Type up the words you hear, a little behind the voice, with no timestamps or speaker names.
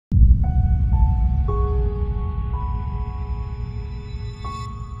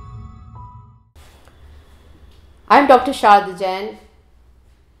I am Dr. Sharda Jain,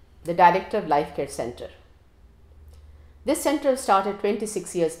 the Director of Life Care Center. This center started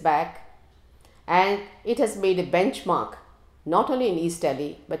 26 years back and it has made a benchmark not only in East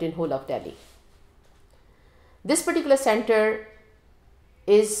Delhi but in whole of Delhi. This particular center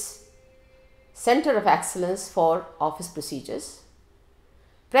is center of excellence for office procedures.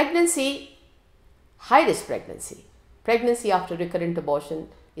 Pregnancy, high risk pregnancy after recurrent abortion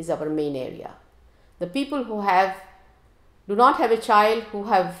is our main area. The people who do not have a child, who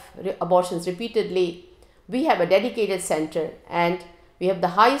have abortions repeatedly, we have a dedicated center and we have the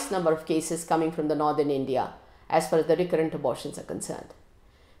highest number of cases coming from the northern India as far as the recurrent abortions are concerned.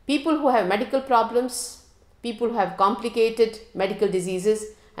 People who have medical problems, people who have complicated medical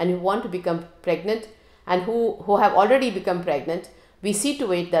diseases and who want to become pregnant and who have already become pregnant, we see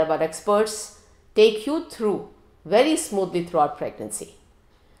to it that our experts take you through very smoothly throughout pregnancy.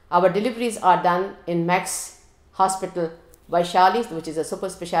 Our deliveries are done in Max Hospital Vaishali, which is a super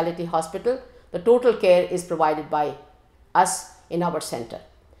specialty hospital. The total care is provided by us in our center.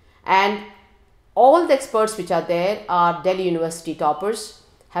 And all the experts which are there are Delhi University toppers,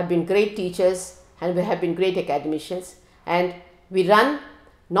 have been great teachers and we have been great academicians. And we run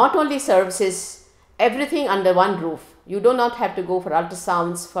not only services, everything under one roof. You do not have to go for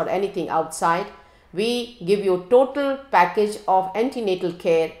ultrasounds, for anything outside. We give you total package of antenatal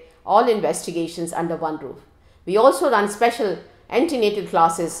care, all investigations under one roof. We also run special antenatal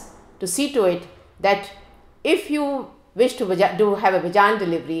classes to see to it that if you wish to have a vaginal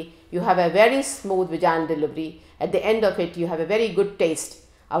delivery, you have a very smooth vaginal delivery. At the end of it, you have a very good taste.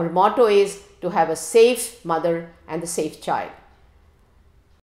 Our motto is to have a safe mother and a safe child.